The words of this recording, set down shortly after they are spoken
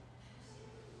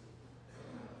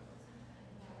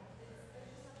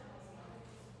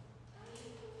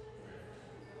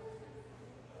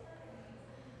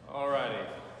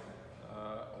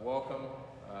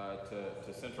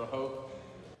for Hope.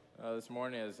 This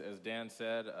morning, as Dan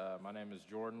said, my name is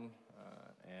Jordan,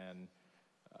 and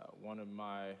one of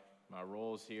my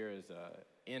roles here is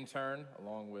intern,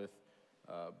 along with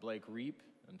Blake Reap.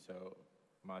 And so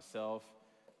myself,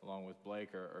 along with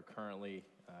Blake, are currently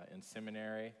in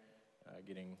seminary,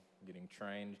 getting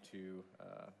trained to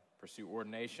pursue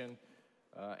ordination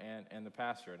and the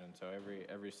pastorate. And so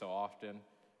every so often,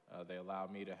 they allow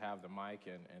me to have the mic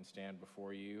and stand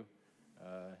before you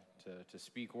to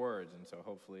speak words. And so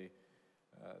hopefully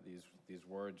these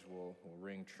words will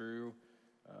ring true,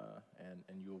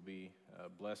 and you will be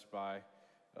blessed by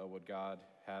what God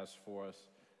has for us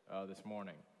this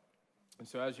morning. And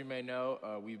so as you may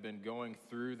know, we've been going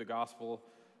through the Gospel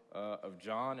of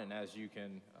John, and as you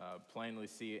can plainly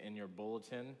see in your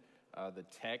bulletin, the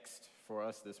text for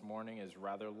us this morning is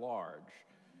rather large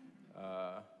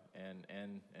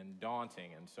and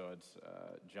daunting. And so it's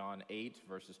John 8,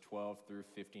 verses 12 through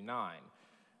 59.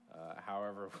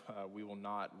 However, we will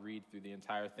not read through the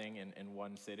entire thing in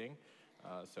one sitting,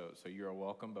 so you're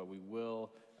welcome, but we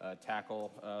will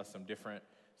tackle some different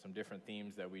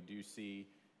themes that we do see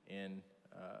in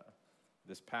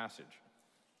this passage.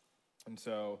 And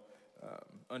so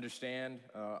understand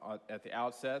at the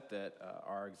outset that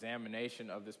our examination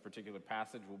of this particular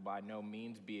passage will by no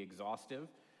means be exhaustive.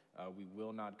 We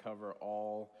will not cover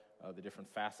all the different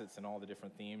facets and all the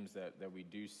different themes that we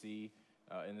do see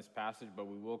in this passage, but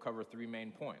we will cover three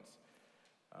main points.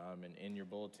 And in your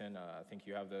bulletin, I think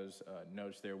you have those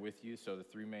notes there with you. So the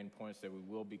three main points that we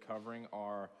will be covering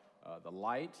are the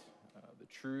light, the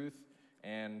truth,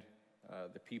 and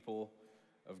the people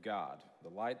of God. The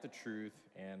light, the truth,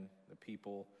 and the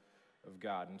people of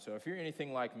God. And so if you're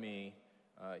anything like me,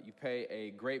 you pay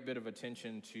a great bit of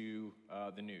attention to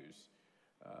the news.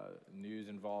 News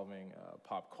involving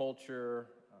pop culture,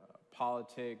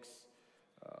 politics,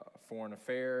 foreign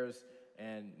affairs,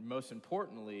 and most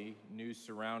importantly, news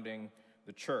surrounding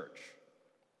the church.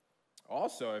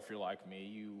 Also, if you're like me,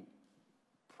 you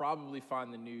probably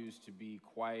find the news to be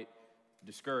quite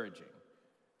discouraging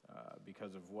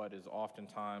because of what is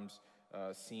oftentimes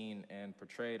seen and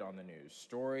portrayed on the news.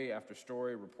 Story after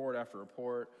story, report after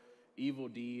report, evil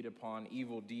deed upon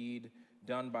evil deed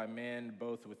done by men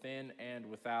both within and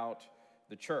without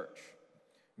the church.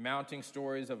 Mounting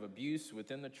stories of abuse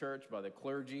within the church by the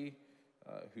clergy,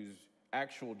 whose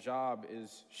actual job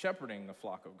is shepherding the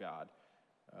flock of God.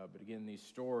 But again, these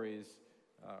stories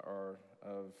are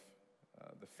of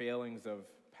the failings of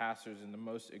pastors in the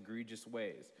most egregious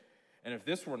ways. And if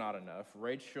this were not enough,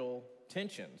 racial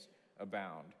tensions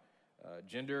abound.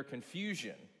 Gender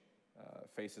confusion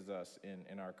faces us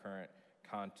in our current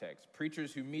context.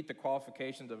 Preachers who meet the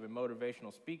qualifications of a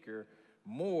motivational speaker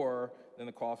more than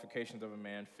the qualifications of a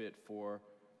man fit for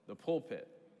the pulpit.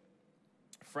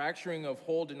 Fracturing of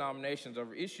whole denominations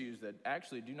over issues that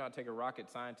actually do not take a rocket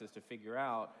scientist to figure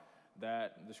out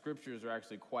that the scriptures are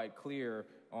actually quite clear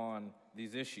on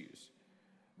these issues.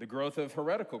 The growth of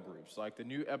heretical groups like the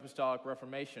New Apostolic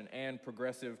Reformation and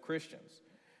progressive Christians.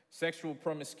 Sexual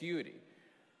promiscuity.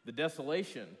 The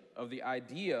desolation of the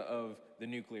idea of the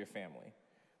nuclear family.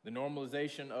 The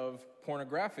normalization of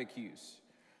pornographic use.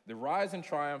 The rise and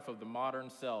triumph of the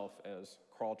modern self, as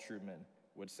Carl Trueman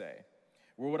would say,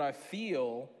 where what I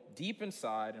feel deep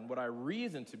inside and what I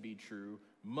reason to be true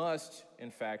must,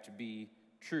 in fact, be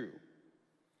true.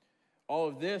 All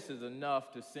of this is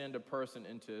enough to send a person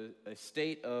into a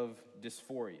state of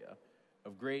dysphoria,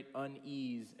 of great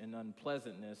unease and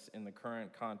unpleasantness in the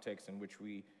current context in which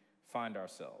we find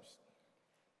ourselves.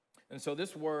 And so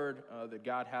this word that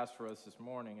God has for us this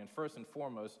morning, and first and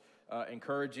foremost,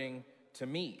 encouraging to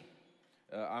me.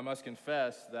 I must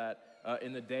confess that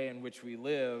in the day in which we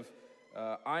live,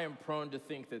 I am prone to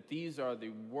think that these are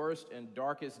the worst and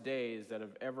darkest days that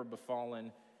have ever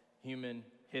befallen human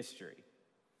history.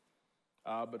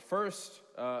 But first,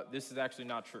 this is actually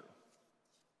not true,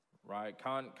 right?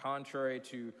 Contrary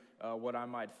to what I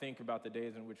might think about the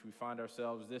days in which we find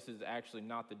ourselves, this is actually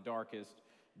not the darkest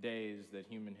days that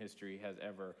human history has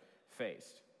ever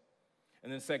faced.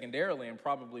 And then secondarily, and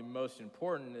probably most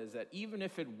important, is that even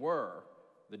if it were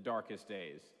the darkest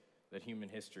days that human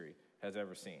history has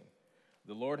ever seen,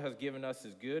 the Lord has given us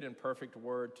his good and perfect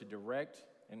word to direct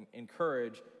and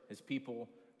encourage his people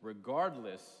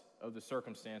regardless of the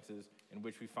circumstances in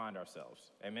which we find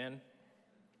ourselves. Amen?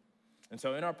 And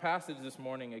so in our passage this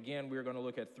morning, again, we're going to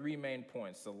look at three main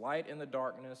points: the light in the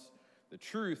darkness, the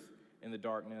truth in the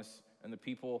darkness, and the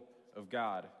people of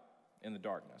God in the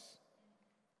darkness.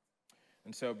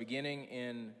 And so beginning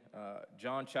in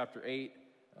John chapter 8,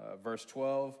 verse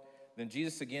 12, then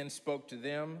Jesus again spoke to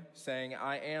them, saying,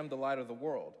 I am the light of the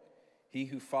world. He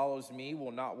who follows me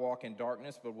will not walk in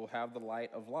darkness, but will have the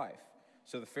light of life."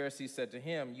 So the Pharisees said to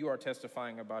him, "You are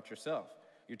testifying about yourself.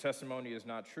 Your testimony is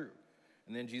not true."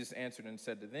 And then Jesus answered and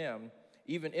said to them,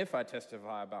 "Even if I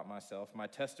testify about myself, my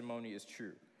testimony is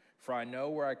true. For I know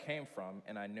where I came from,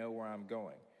 and I know where I'm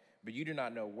going. But you do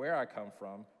not know where I come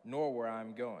from, nor where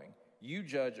I'm going. You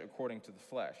judge according to the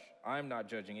flesh. I am not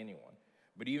judging anyone.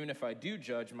 But even if I do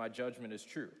judge, my judgment is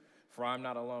true, for I am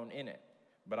not alone in it.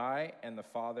 But I and the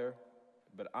Father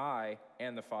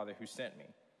who sent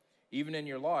me. Even in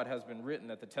your law it has been written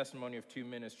that the testimony of two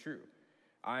men is true.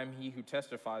 I am he who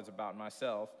testifies about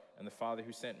myself, and the Father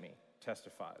who sent me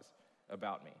testifies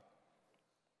about me."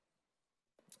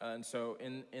 And so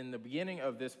in the beginning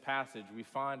of this passage, we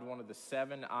find one of the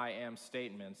 7 I am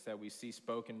statements that we see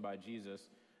spoken by Jesus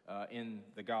in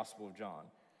the Gospel of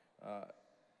John.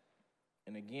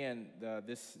 And again,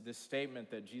 this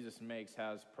statement that Jesus makes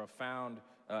has profound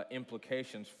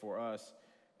implications for us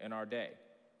in our day.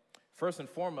 First and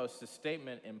foremost, the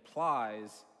statement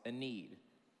implies a need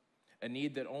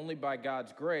that only by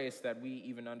God's grace that we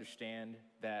even understand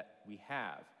that we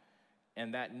have.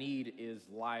 And that need is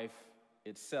life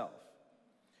itself.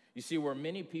 You see, where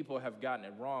many people have gotten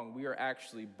it wrong, we are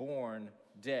actually born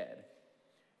dead.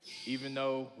 Even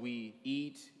though we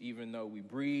eat, even though we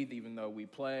breathe, even though we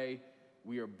play,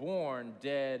 we are born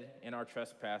dead in our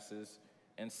trespasses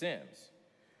and sins.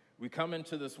 We come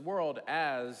into this world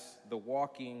as the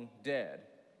walking dead.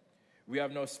 We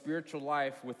have no spiritual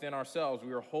life within ourselves.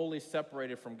 We are wholly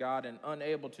separated from God and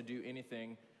unable to do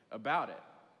anything about it.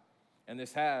 And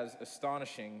this has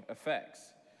astonishing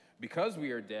effects. Because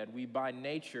we are dead, we by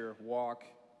nature walk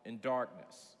in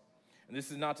darkness. And this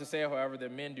is not to say, however,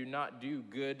 that men do not do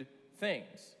good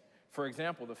things. For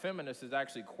example, the feminist is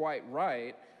actually quite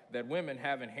right that women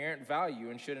have inherent value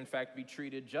and should in fact be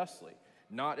treated justly,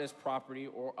 not as property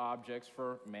or objects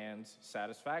for man's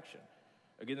satisfaction.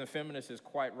 Again, the feminist is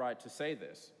quite right to say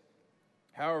this.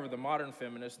 However, the modern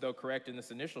feminist, though correct in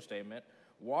this initial statement,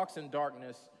 walks in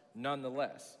darkness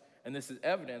nonetheless. And this is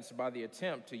evidenced by the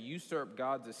attempt to usurp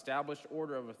God's established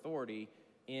order of authority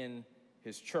in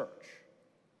his church.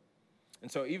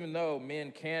 And so even though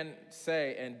men can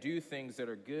say and do things that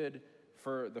are good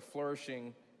for the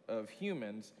flourishing of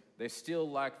humans, they still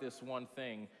lack this one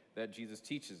thing that Jesus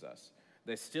teaches us.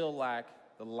 They still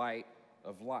lack the light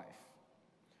of life.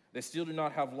 They still do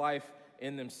not have life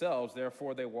in themselves,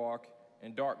 therefore they walk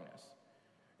in darkness.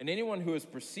 And anyone who has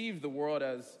perceived the world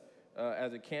as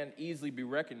it can easily be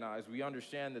recognized, we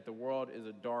understand that the world is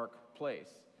a dark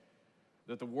place,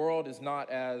 that the world is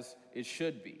not as it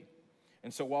should be.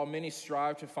 And so while many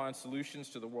strive to find solutions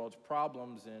to the world's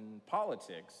problems in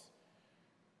politics,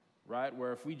 right,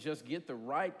 where if we just get the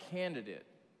right candidate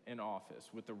in office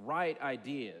with the right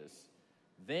ideas,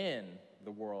 then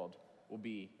the world will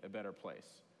be a better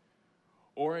place.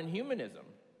 Or in humanism,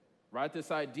 right,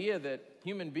 this idea that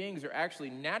human beings are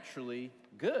actually naturally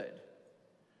good.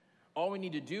 All we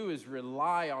need to do is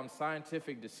rely on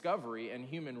scientific discovery and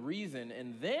human reason,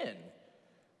 and then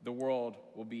the world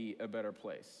will be a better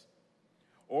place.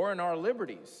 Or in our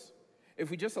liberties, if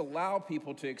we just allow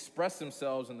people to express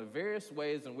themselves in the various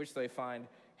ways in which they find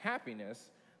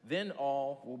happiness, then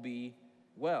all will be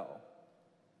well.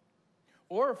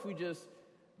 Or if we just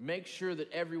make sure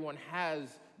that everyone has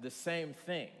the same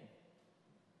thing,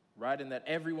 right, and that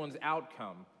everyone's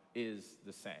outcome is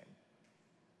the same,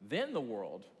 then the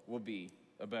world will be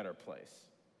a better place.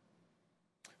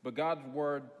 But God's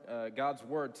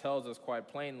word tells us quite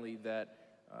plainly that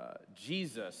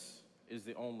Jesus is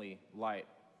the only light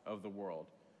of the world.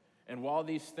 And while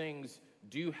these things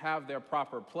do have their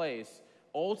proper place,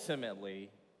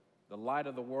 ultimately, the light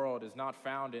of the world is not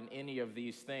found in any of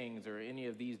these things or any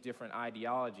of these different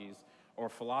ideologies or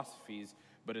philosophies,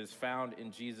 but is found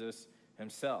in Jesus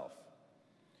himself.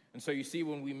 And so you see,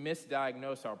 when we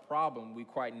misdiagnose our problem, we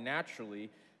quite naturally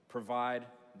provide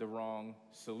the wrong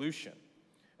solution.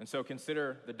 And so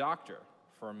consider the doctor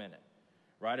for a minute,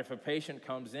 right? If a patient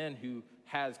comes in who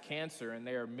has cancer and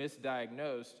they are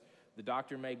misdiagnosed, the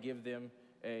doctor may give them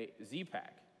a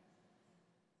Z-Pak.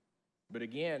 But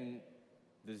again,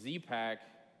 the Z-Pak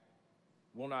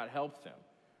will not help them.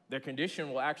 Their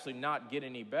condition will actually not get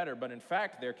any better, but in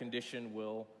fact, their condition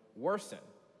will worsen.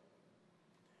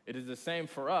 It is the same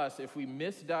for us. If we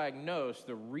misdiagnose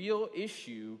the real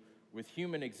issue with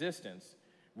human existence,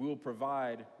 we will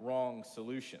provide wrong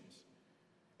solutions.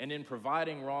 And in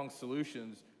providing wrong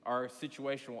solutions, our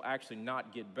situation will actually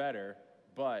not get better,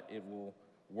 but it will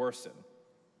worsen.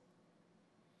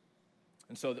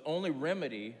 And so the only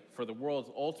remedy for the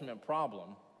world's ultimate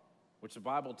problem, which the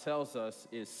Bible tells us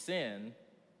is sin,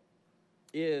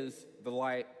 is the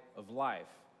light of life,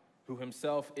 who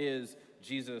himself is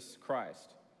Jesus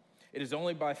Christ. It is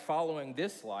only by following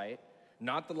this light,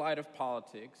 not the light of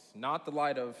politics, not the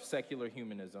light of secular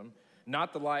humanism,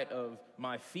 not the light of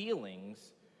my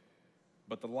feelings,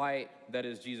 but the light that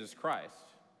is Jesus Christ,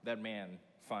 that man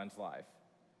finds life.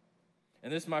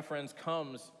 And this, my friends,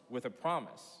 comes with a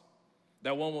promise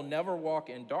that one will never walk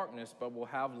in darkness, but will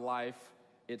have life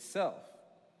itself.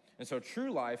 And so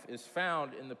true life is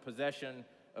found in the possession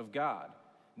of God,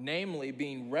 namely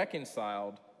being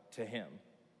reconciled to him,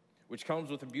 which comes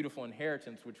with a beautiful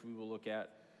inheritance, which we will look at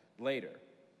later.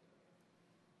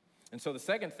 And so the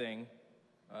second thing,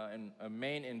 and a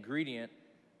main ingredient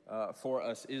for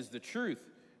us, is the truth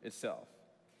itself.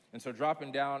 And so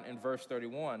dropping down in verse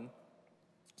 31,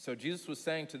 so Jesus was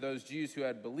saying to those Jews who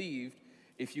had believed,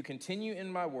 "If you continue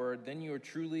in my word, then you are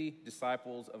truly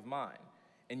disciples of mine,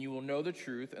 and you will know the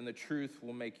truth, and the truth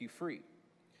will make you free."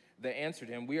 They answered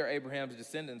him, "We are Abraham's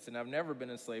descendants and have never been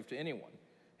enslaved to anyone.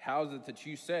 How is it that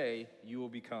you say you will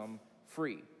become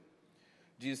free?"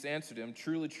 Jesus answered him,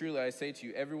 "Truly, truly, I say to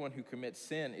you, everyone who commits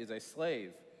sin is a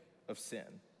slave of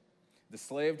sin. The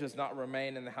slave does not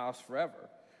remain in the house forever.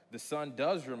 The son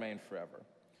does remain forever.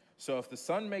 So if the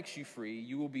son makes you free,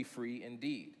 you will be free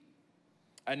indeed.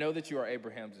 I know that you are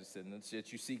Abraham's descendants,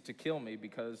 yet you seek to kill me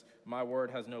because my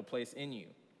word has no place in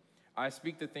you. I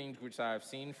speak the things which I have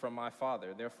seen from my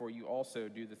Father. Therefore, you also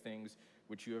do the things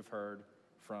which you have heard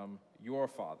from your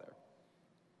father."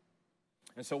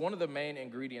 And so one of the main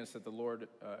ingredients that the Lord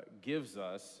gives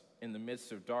us in the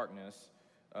midst of darkness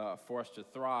for us to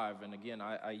thrive, and again,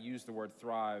 I use the word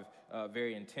thrive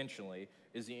very intentionally,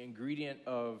 is the ingredient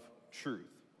of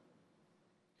truth.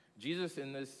 Jesus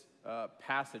in this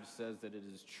passage says that it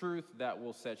is truth that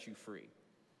will set you free.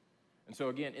 And so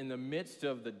again, in the midst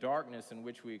of the darkness in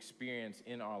which we experience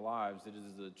in our lives, it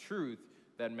is the truth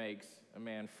that makes a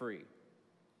man free.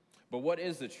 But what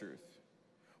is the truth?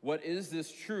 What is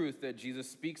this truth that Jesus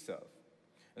speaks of?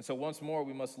 And so once more,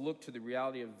 we must look to the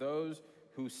reality of those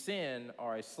who sin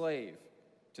are a slave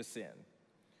to sin.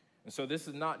 And so this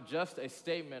is not just a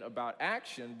statement about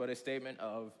action, but a statement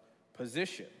of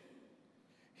position.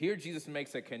 Here, Jesus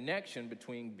makes a connection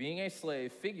between being a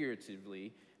slave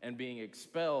figuratively and being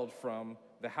expelled from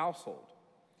the household.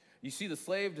 You see, the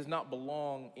slave does not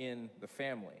belong in the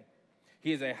family.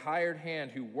 He is a hired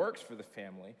hand who works for the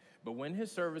family, but when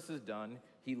his service is done,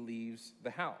 he leaves the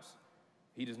house.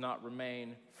 He does not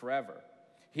remain forever.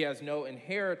 He has no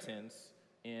inheritance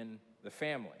in the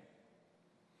family.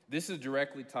 This is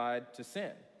directly tied to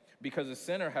sin, because a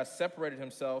sinner has separated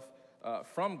himself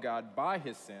from God by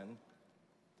his sin.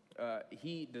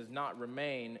 He does not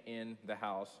remain in the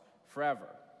house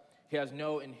forever. He has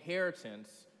no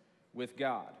inheritance with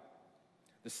God.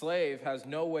 The slave has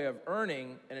no way of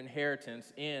earning an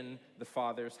inheritance in the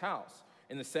Father's house,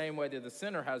 in the same way that the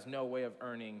sinner has no way of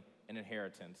earning an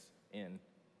inheritance in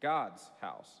God's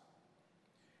house.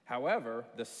 However,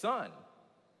 the Son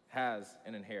has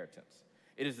an inheritance.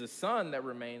 It is the Son that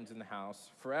remains in the house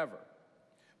forever.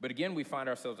 But again, we find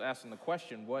ourselves asking the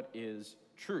question, what is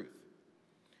truth?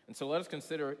 And so let us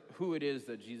consider who it is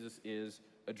that Jesus is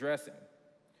addressing.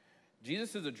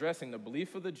 Jesus is addressing the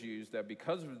belief of the Jews that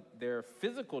because of their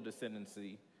physical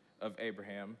descendancy of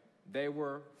Abraham, they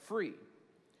were free.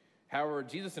 However,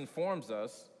 Jesus informs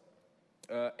us,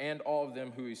 and all of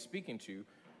them who he's speaking to,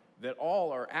 that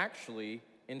all are actually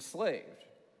enslaved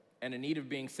and in need of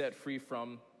being set free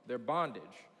from their bondage.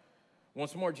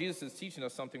 Once more, Jesus is teaching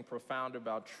us something profound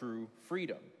about true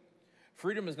freedom.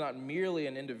 Freedom is not merely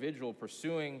an individual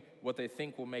pursuing what they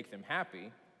think will make them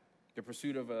happy, the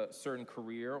pursuit of a certain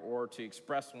career, or to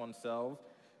express oneself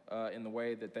in the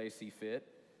way that they see fit.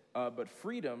 But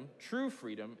freedom, true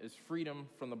freedom, is freedom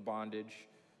from the bondage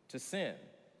to sin.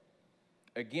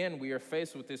 Again, we are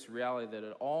faced with this reality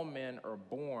that all men are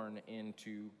born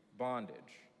into bondage.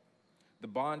 The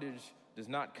bondage does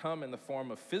not come in the form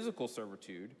of physical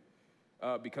servitude,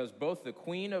 because both the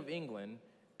Queen of England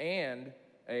and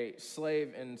a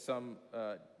slave in some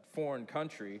foreign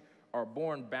country are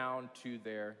born bound to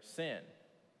their sin.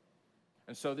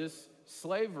 And so this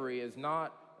slavery is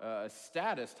not a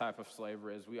status type of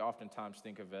slavery as we oftentimes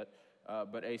think of it,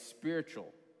 but a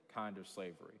spiritual kind of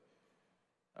slavery.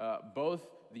 Both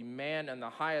the man in the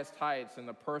highest heights and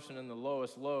the person in the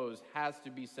lowest lows has to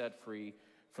be set free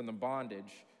from the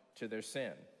bondage to their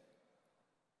sin.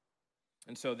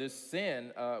 And so this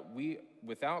sin,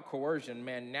 without coercion,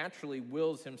 man naturally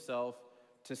wills himself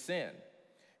to sin.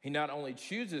 He not only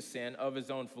chooses sin of his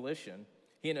own volition,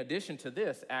 he, in addition to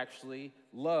this, actually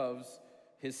loves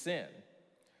his sin.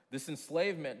 This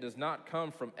enslavement does not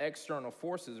come from external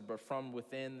forces, but from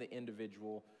within the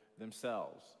individual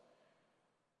themselves.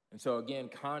 And so again,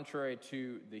 contrary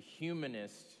to the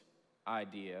humanist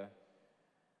idea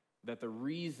that the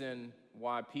reason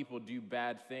why people do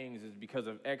bad things is because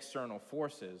of external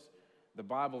forces, the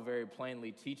Bible very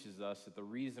plainly teaches us that the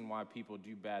reason why people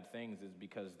do bad things is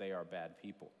because they are bad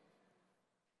people.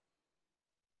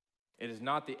 It is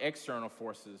not the external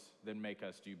forces that make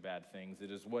us do bad things.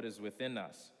 It is what is within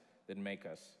us that make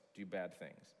us do bad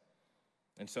things.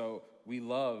 And so we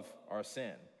love our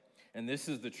sin. And this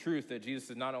is the truth that Jesus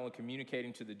is not only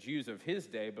communicating to the Jews of his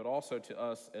day, but also to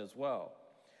us as well.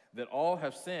 That all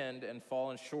have sinned and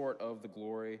fallen short of the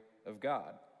glory of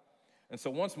God. And so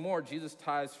once more, Jesus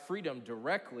ties freedom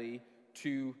directly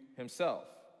to himself.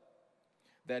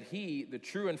 That he, the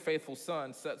true and faithful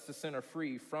Son, sets the sinner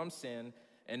free from sin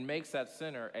and makes that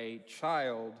sinner a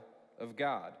child of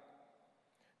God.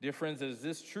 Dear friends, it is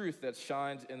this truth that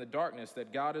shines in the darkness,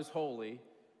 that God is holy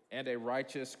and a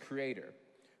righteous creator,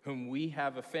 whom we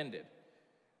have offended.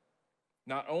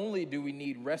 Not only do we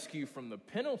need rescue from the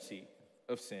penalty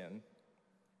of sin,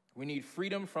 we need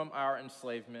freedom from our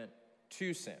enslavement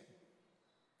to sin.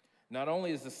 Not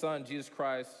only is the Son, Jesus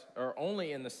Christ, or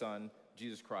only in the Son,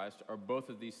 Jesus Christ, are both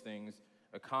of these things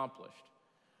accomplished.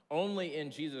 Only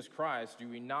in Jesus Christ do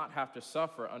we not have to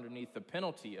suffer underneath the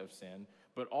penalty of sin,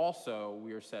 but also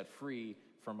we are set free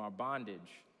from our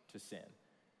bondage to sin.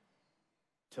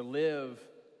 To live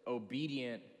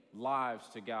obedient lives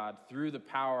to God through the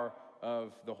power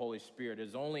of the Holy Spirit. It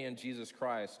is only in Jesus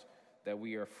Christ that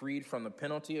we are freed from the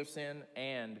penalty of sin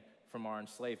and from our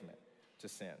enslavement to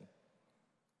sin.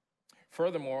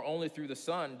 Furthermore, only through the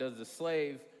Son does the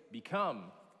slave become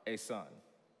a son.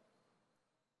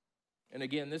 And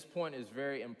again, this point is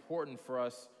very important for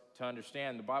us to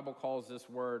understand. The Bible calls this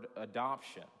word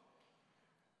adoption.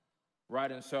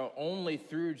 Right? And so only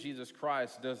through Jesus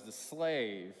Christ does the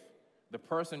slave, the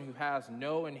person who has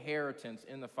no inheritance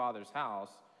in the Father's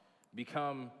house,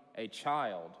 become a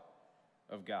child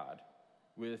of God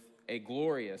with a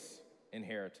glorious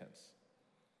inheritance.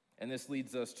 And this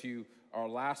leads us to our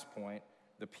last point,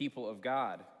 the people of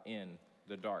God in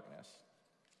the darkness.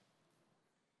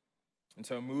 And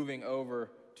so moving over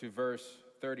to verse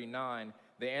 39,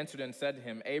 they answered and said to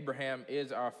him, Abraham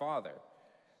is our father.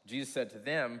 Jesus said to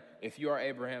them, if you are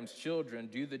Abraham's children,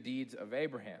 do the deeds of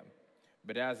Abraham.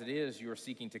 But as it is, you are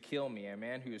seeking to kill me, a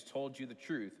man who has told you the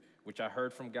truth, which I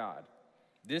heard from God.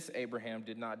 This Abraham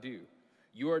did not do.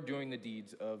 You are doing the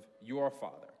deeds of your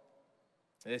father.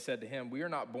 They said to him, we are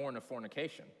not born of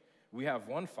fornication. We have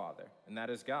one Father, and that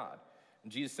is God.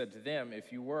 And Jesus said to them,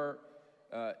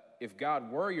 if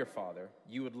God were your Father,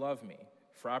 you would love me.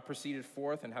 For I proceeded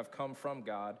forth and have come from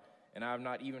God, and I have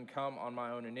not even come on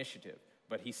my own initiative,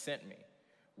 but he sent me.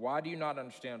 Why do you not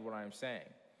understand what I am saying?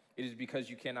 It is because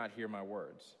you cannot hear my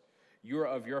words. You are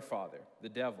of your father, the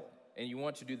devil, and you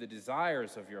want to do the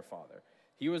desires of your father.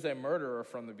 He was a murderer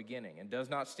from the beginning and does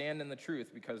not stand in the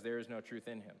truth because there is no truth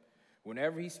in him.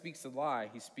 Whenever he speaks a lie,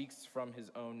 he speaks from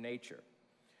his own nature,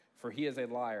 for he is a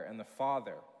liar and the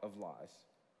father of lies.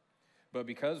 But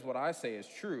because what I say is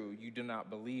true, you do not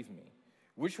believe me.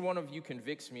 Which one of you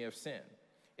convicts me of sin?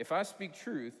 If I speak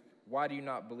truth, why do you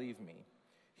not believe me?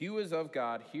 He who is of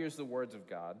God hears the words of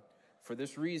God. For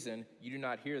this reason, you do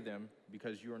not hear them,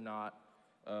 because you are not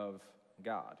of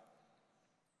God.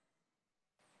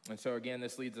 And so again,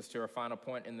 this leads us to our final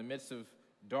point. In the midst of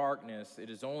darkness,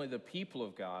 it is only the people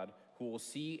of God who will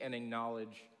see and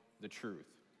acknowledge the truth.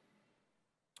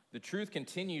 The truth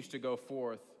continues to go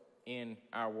forth in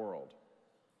our world.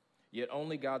 Yet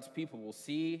only God's people will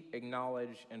see,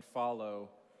 acknowledge, and follow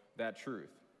that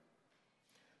truth.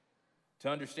 To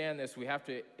understand this, we have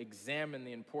to examine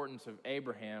the importance of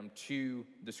Abraham to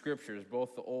the scriptures,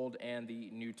 both the Old and the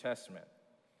New Testament.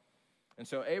 And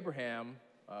so Abraham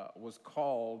was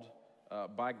called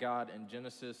by God in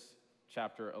Genesis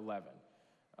chapter 11,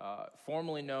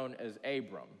 formerly known as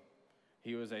Abram.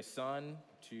 He was a son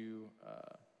to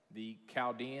the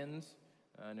Chaldeans.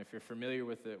 And if you're familiar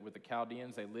with the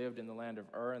Chaldeans, they lived in the land of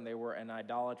Ur, and they were an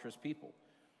idolatrous people.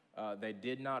 They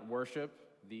did not worship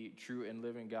the true and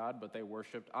living God, but they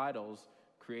worshiped idols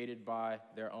created by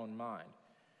their own mind.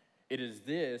 It is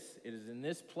in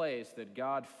this place that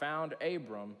God found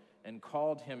Abram and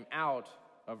called him out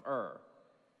of Ur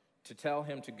to tell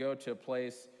him to go to a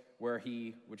place where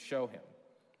he would show him.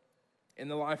 In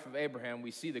the life of Abraham,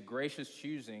 we see the gracious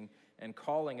choosing and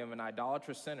calling of an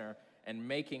idolatrous sinner and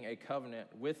making a covenant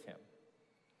with him.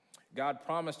 God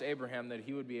promised Abraham that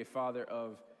he would be a father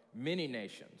of many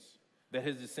nations, that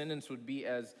his descendants would be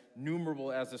as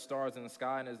numerable as the stars in the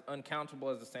sky and as uncountable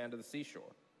as the sand of the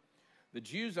seashore. The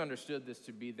Jews understood this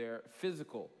to be their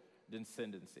physical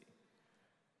descendancy.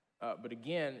 But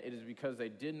again, it is because they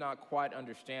did not quite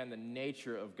understand the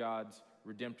nature of God's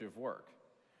redemptive work.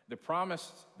 The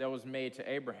promise that was made to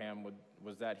Abraham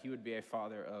was that he would be a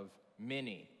father of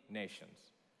many nations,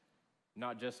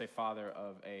 not just a father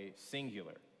of a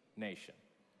singular nation.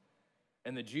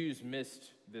 And the Jews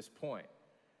missed this point,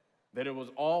 that it was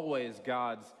always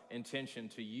God's intention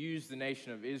to use the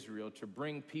nation of Israel to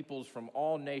bring peoples from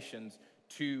all nations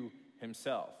to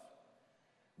himself.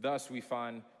 Thus, we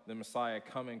find the Messiah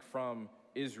coming from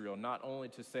Israel, not only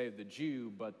to save the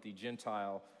Jew, but the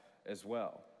Gentile as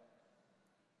well.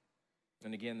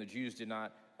 And again, the Jews did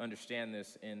not understand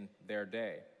this in their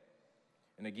day.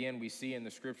 And again, we see in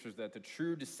the scriptures that the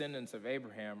true descendants of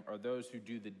Abraham are those who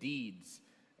do the deeds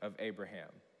of Abraham.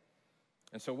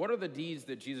 And so what are the deeds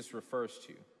that Jesus refers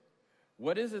to?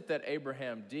 What is it that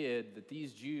Abraham did that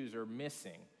these Jews are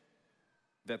missing,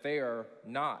 that they are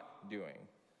not doing?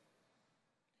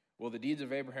 Well, the deeds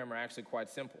of Abraham are actually quite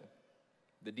simple.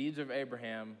 The deeds of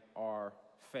Abraham are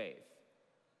faith.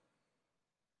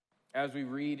 As we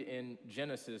read in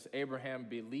Genesis, Abraham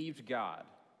believed God,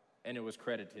 and it was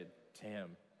credited to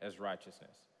him as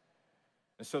righteousness.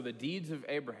 And so the deeds of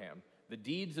Abraham, the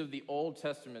deeds of the Old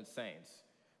Testament saints,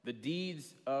 the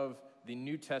deeds of the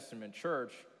New Testament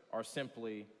church are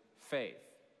simply faith.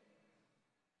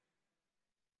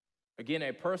 Again,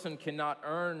 a person cannot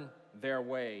earn their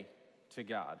way to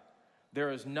God. There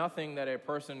is nothing that a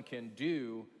person can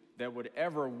do that would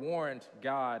ever warrant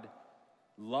God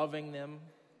loving them,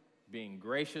 being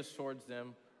gracious towards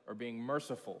them, or being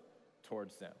merciful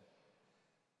towards them.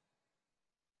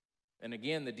 And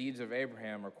again, the deeds of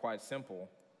Abraham are quite simple.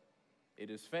 It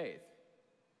is faith.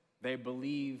 They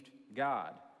believed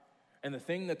God. And the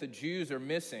thing that the Jews are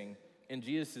missing in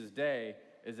Jesus' day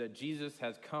is that Jesus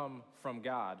has come from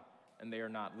God, and they are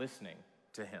not listening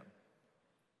to him.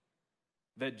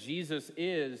 That Jesus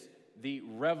is the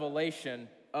revelation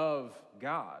of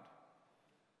God.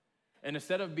 And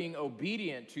instead of being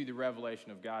obedient to the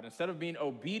revelation of God, instead of being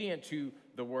obedient to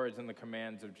the words and the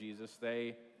commands of Jesus,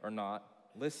 they are not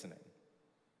listening.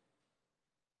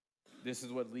 This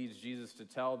is what leads Jesus to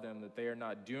tell them that they are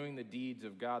not doing the deeds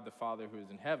of God the Father who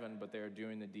is in heaven, but they are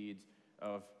doing the deeds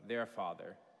of their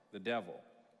father, the devil,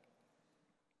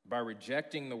 by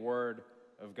rejecting the word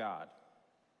of God,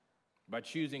 by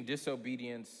choosing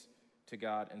disobedience to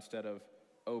God instead of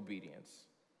obedience.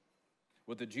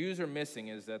 What the Jews are missing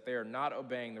is that they are not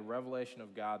obeying the revelation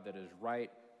of God that is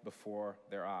right before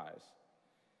their eyes.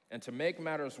 And to make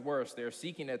matters worse, they are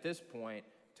seeking at this point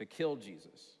to kill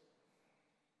Jesus.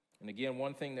 And again,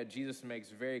 one thing that Jesus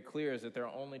makes very clear is that there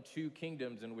are only two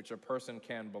kingdoms in which a person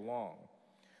can belong: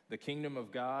 the kingdom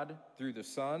of God through the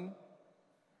Son,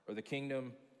 or the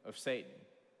kingdom of Satan.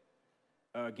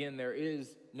 Again, there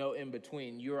is no in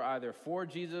between. You are either for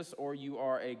Jesus or you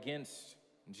are against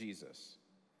Jesus.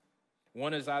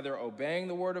 One is either obeying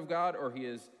the word of God or he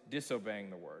is disobeying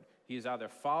the word. He is either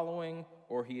following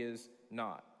or he is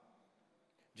not.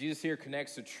 Jesus here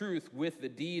connects the truth with the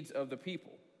deeds of the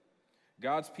people.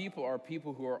 God's people are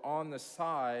people who are on the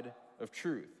side of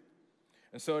truth.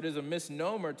 And so it is a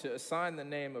misnomer to assign the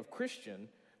name of Christian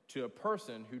to a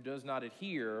person who does not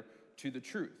adhere to the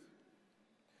truth.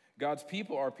 God's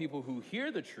people are people who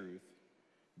hear the truth,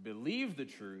 believe the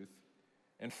truth,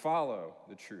 and follow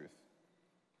the truth.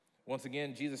 Once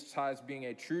again, Jesus ties being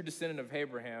a true descendant of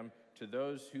Abraham to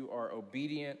those who are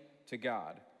obedient to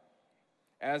God.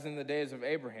 As in the days of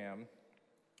Abraham,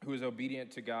 who was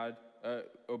obedient to God,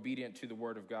 obedient to the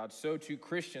word of God, so too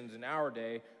Christians in our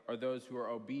day are those who are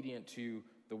obedient to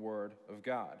the word of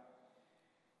God.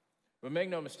 But make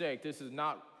no mistake, this is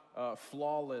not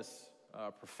flawless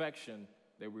perfection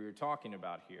that we were talking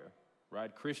about here,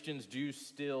 right? Christians do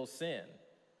still sin,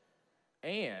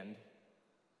 and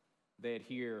they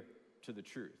adhere to the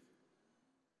truth.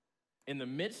 In the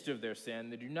midst of their sin,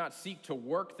 they do not seek to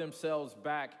work themselves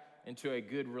back into a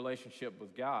good relationship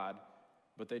with God,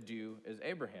 but they do as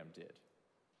Abraham did.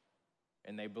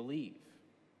 And they believe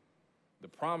the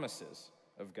promises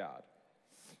of God.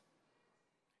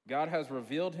 God has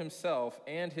revealed himself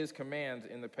and his commands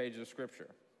in the pages of Scripture.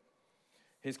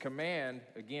 His command,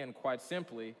 again, quite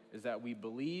simply, is that we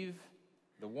believe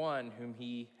the one whom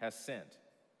he has sent.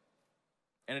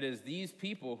 And it is these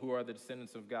people who are the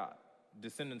descendants of God,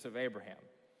 descendants of Abraham,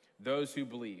 those who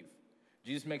believe.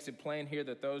 Jesus makes it plain here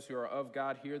that those who are of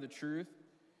God hear the truth,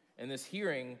 and this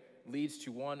hearing leads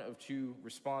to one of two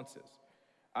responses.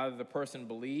 Either the person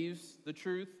believes the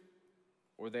truth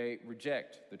or they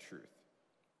reject the truth.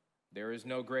 There is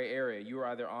no gray area. You are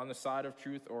either on the side of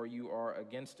truth or you are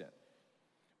against it.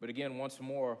 But again, once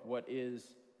more, what is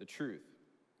the truth?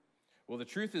 Well, the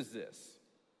truth is this: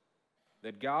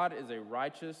 that God is a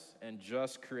righteous and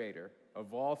just creator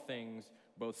of all things,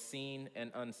 both seen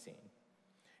and unseen.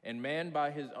 And man,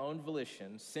 by his own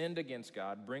volition, sinned against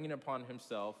God, bringing upon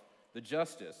himself the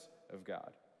justice of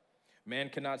God. Man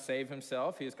cannot save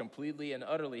himself. He is completely and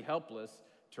utterly helpless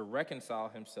to reconcile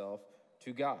himself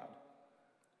to God.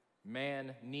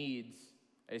 Man needs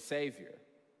a Savior.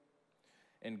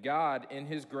 And God, in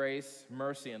his grace,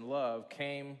 mercy, and love,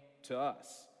 came to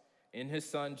us in his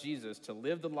Son Jesus to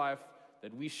live the life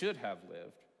that we should have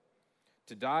lived,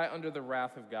 to die under the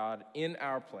wrath of God in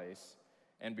our place,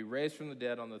 and be raised from the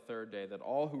dead on the third day, that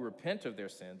all who repent of their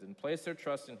sins and place their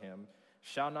trust in him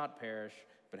shall not perish,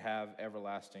 but have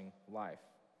everlasting life.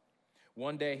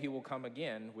 One day he will come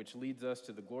again, which leads us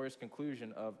to the glorious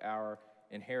conclusion of our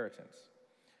inheritance.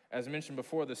 As mentioned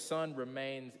before, the Son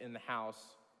remains in the house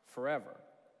forever.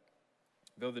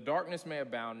 Though the darkness may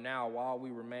abound now while we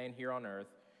remain here on earth,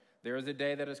 there is a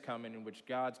day that is coming in which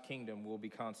God's kingdom will be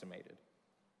consummated.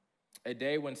 A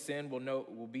day when sin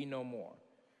will be no more.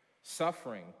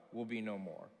 Suffering will be no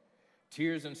more.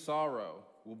 Tears and sorrow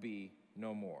will be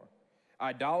no more.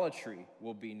 Idolatry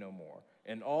will be no more.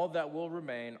 And all that will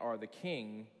remain are the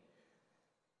King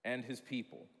and his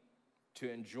people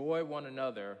to enjoy one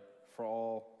another for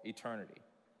all eternity.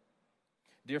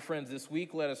 Dear friends, this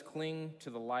week let us cling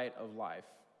to the light of life.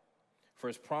 For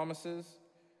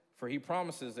he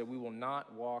promises that we will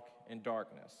not walk in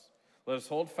darkness. Let us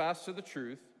hold fast to the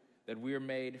truth that we are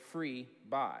made free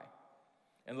by.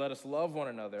 And let us love one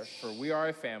another, for we are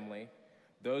a family,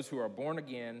 those who are born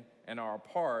again and are a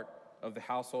part of the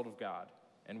household of God,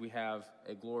 and we have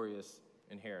a glorious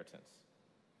inheritance.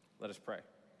 Let us pray.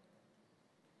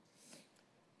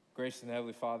 Gracious and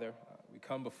Heavenly Father, we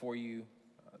come before you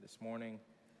this morning,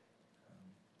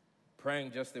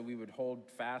 praying just that we would hold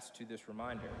fast to this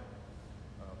reminder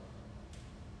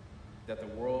that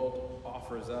the world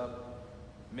offers up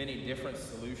many different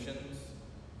solutions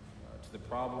to the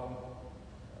problem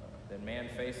that man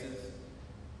faces,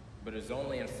 but it is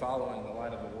only in following the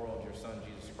light of the world, your Son,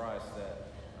 Jesus Christ,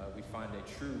 that we find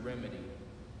a true remedy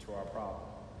to our problem.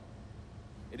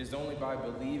 It is only by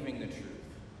believing the truth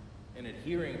and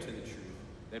adhering to the truth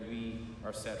that we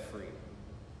are set free.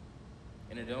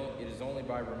 And it is only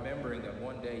by remembering that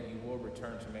one day you will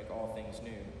return to make all things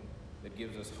new that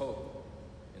gives us hope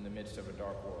in the midst of a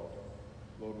dark world.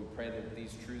 Lord, we pray that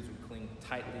these truths would cling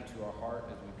tightly to our heart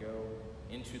as we go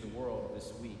into the world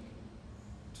this week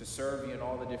to serve you in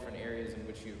all the different areas in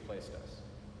which you have placed us.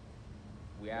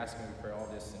 We ask and we pray all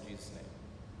this in Jesus'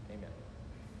 name. Amen.